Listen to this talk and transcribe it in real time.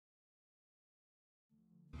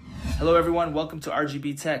Hello everyone, welcome to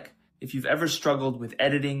RGB Tech. If you've ever struggled with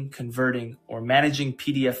editing, converting, or managing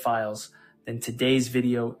PDF files, then today's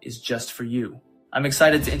video is just for you. I'm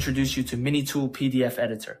excited to introduce you to MiniTool PDF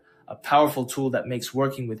Editor, a powerful tool that makes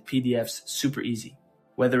working with PDFs super easy.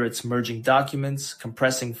 Whether it's merging documents,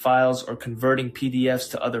 compressing files, or converting PDFs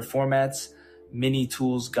to other formats,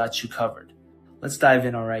 MiniTool's got you covered. Let's dive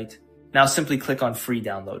in, alright? Now simply click on Free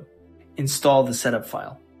Download. Install the setup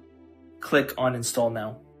file. Click on Install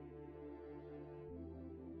Now.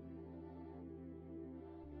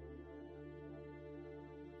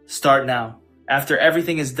 Start now. After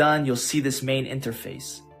everything is done, you'll see this main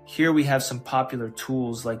interface. Here we have some popular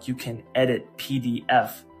tools like you can edit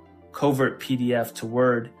PDF, convert PDF to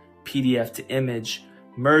Word, PDF to image,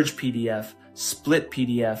 merge PDF, split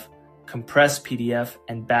PDF, compress PDF,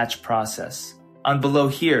 and batch process. On below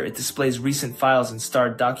here, it displays recent files and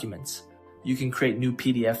starred documents. You can create new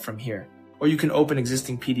PDF from here, or you can open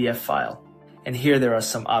existing PDF file. And here there are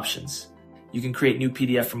some options. You can create new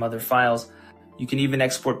PDF from other files. You can even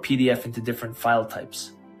export PDF into different file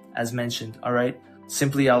types. As mentioned, alright?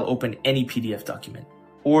 Simply I'll open any PDF document.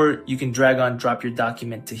 Or you can drag on, drop your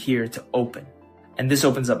document to here to open. And this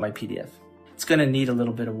opens up my PDF. It's gonna need a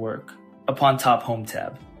little bit of work. Upon top Home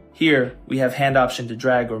tab. Here, we have hand option to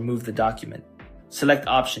drag or move the document. Select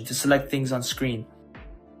option to select things on screen.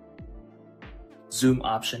 Zoom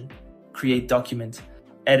option. Create document.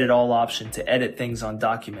 Edit all option to edit things on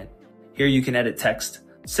document. Here you can edit text.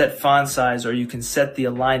 Set font size, or you can set the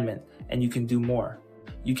alignment, and you can do more.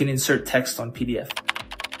 You can insert text on PDF.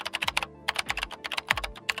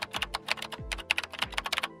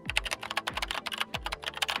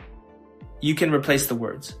 You can replace the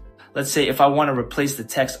words. Let's say if I want to replace the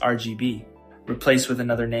text RGB, replace with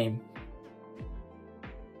another name.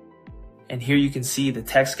 And here you can see the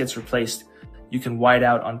text gets replaced. You can white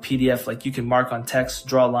out on PDF, like you can mark on text,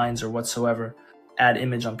 draw lines or whatsoever, add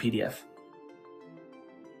image on PDF.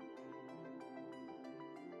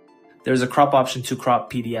 There's a crop option to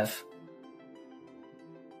crop PDF.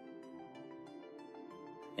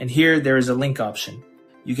 And here there is a link option.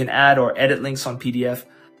 You can add or edit links on PDF.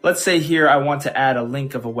 Let's say here I want to add a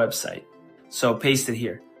link of a website. So paste it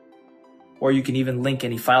here. Or you can even link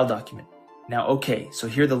any file document. Now, okay, so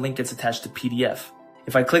here the link gets attached to PDF.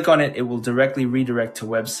 If I click on it, it will directly redirect to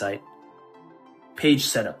website. Page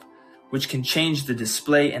setup, which can change the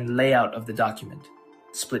display and layout of the document.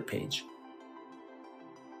 Split page.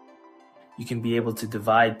 You can be able to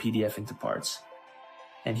divide PDF into parts.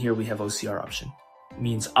 And here we have OCR option. It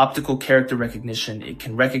means optical character recognition. It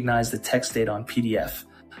can recognize the text data on PDF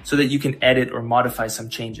so that you can edit or modify some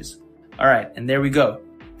changes. All right, and there we go.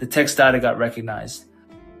 The text data got recognized.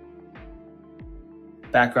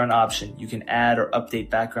 Background option. You can add or update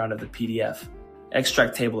background of the PDF.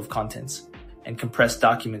 Extract table of contents. And compress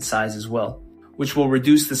document size as well, which will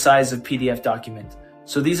reduce the size of PDF document.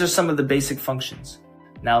 So these are some of the basic functions.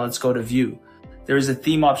 Now let's go to view. There is a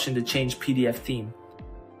theme option to change PDF theme.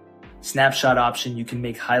 Snapshot option, you can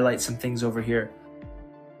make highlight some things over here.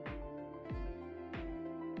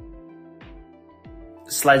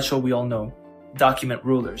 Slideshow we all know. Document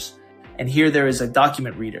rulers. And here there is a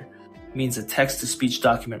document reader. Means a text-to-speech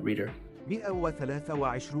document reader.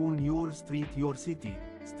 123 يور ستريت يور سيتي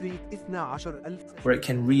ستريت 12000 where it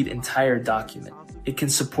can read entire document. It can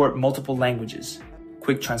support multiple languages.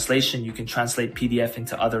 Quick translation, you can translate PDF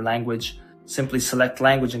into other language. Simply select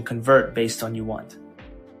language and convert based on you want.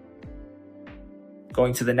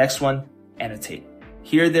 Going to the next one, annotate.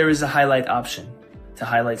 Here there is a highlight option to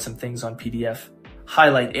highlight some things on PDF.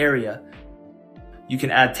 Highlight area. You can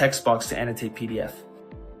add text box to annotate PDF.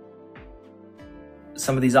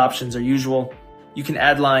 Some of these options are usual. You can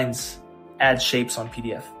add lines, add shapes on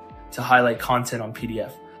PDF to highlight content on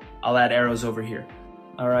PDF. I'll add arrows over here.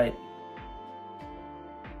 All right.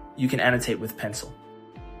 You can annotate with pencil.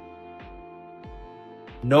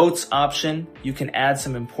 Notes option, you can add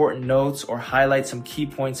some important notes or highlight some key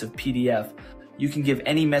points of PDF. You can give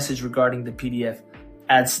any message regarding the PDF,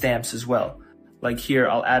 add stamps as well. Like here,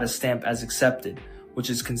 I'll add a stamp as accepted, which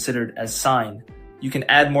is considered as signed. You can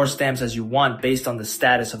add more stamps as you want based on the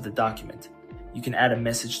status of the document. You can add a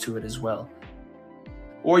message to it as well.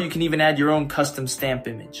 Or you can even add your own custom stamp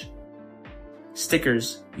image.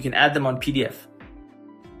 Stickers, you can add them on PDF.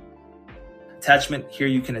 Attachment, here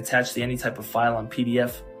you can attach to any type of file on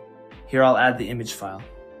PDF. Here I'll add the image file.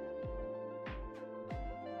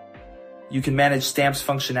 You can manage stamps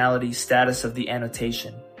functionality, status of the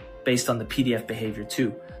annotation, based on the PDF behavior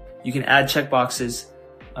too. You can add checkboxes.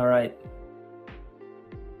 All right.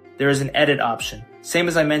 There is an edit option, same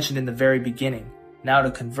as I mentioned in the very beginning. Now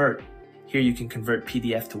to convert. Here you can convert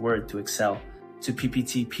PDF to Word to Excel. to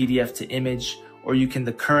PPT, PDF to image, or you can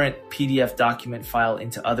the current PDF document file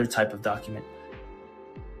into other type of document.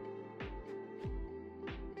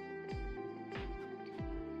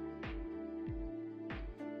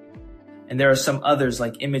 And there are some others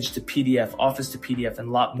like image to PDF, office to PDF, and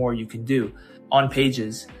a lot more you can do. On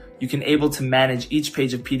pages, you can able to manage each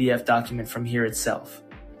page of PDF document from here itself.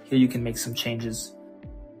 Here you can make some changes.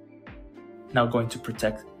 Now going to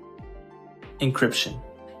protect. Encryption.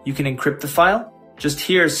 You can encrypt the file. Just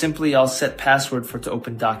here, simply I'll set password for to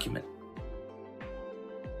open document.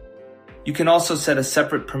 You can also set a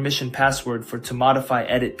separate permission password for to modify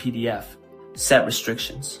edit PDF. Set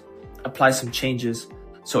restrictions. Apply some changes.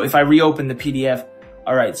 So if I reopen the PDF,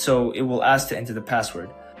 alright, so it will ask to enter the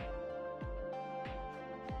password.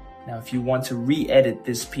 Now if you want to re-edit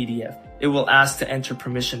this PDF, it will ask to enter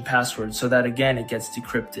permission password so that again it gets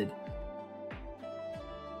decrypted.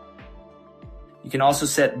 You can also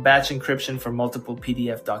set batch encryption for multiple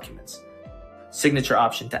PDF documents. Signature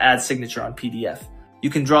option to add signature on PDF. You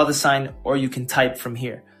can draw the sign or you can type from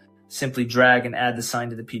here. Simply drag and add the sign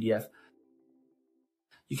to the PDF.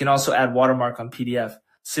 You can also add watermark on PDF.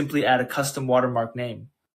 Simply add a custom watermark name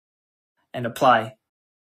and apply.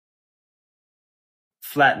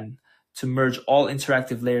 Flatten to merge all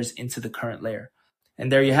interactive layers into the current layer.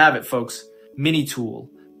 And there you have it, folks. MiniTool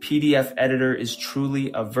PDF editor is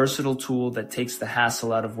truly a versatile tool that takes the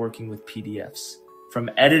hassle out of working with PDFs. From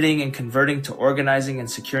editing and converting to organizing and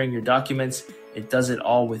securing your documents, it does it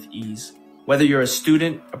all with ease. Whether you're a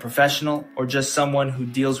student, a professional, or just someone who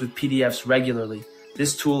deals with PDFs regularly,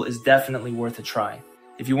 this tool is definitely worth a try.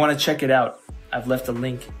 If you want to check it out, I've left a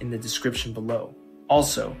link in the description below.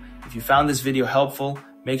 Also, if you found this video helpful,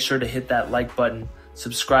 make sure to hit that like button,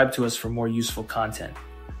 subscribe to us for more useful content.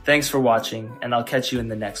 Thanks for watching, and I'll catch you in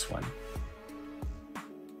the next one.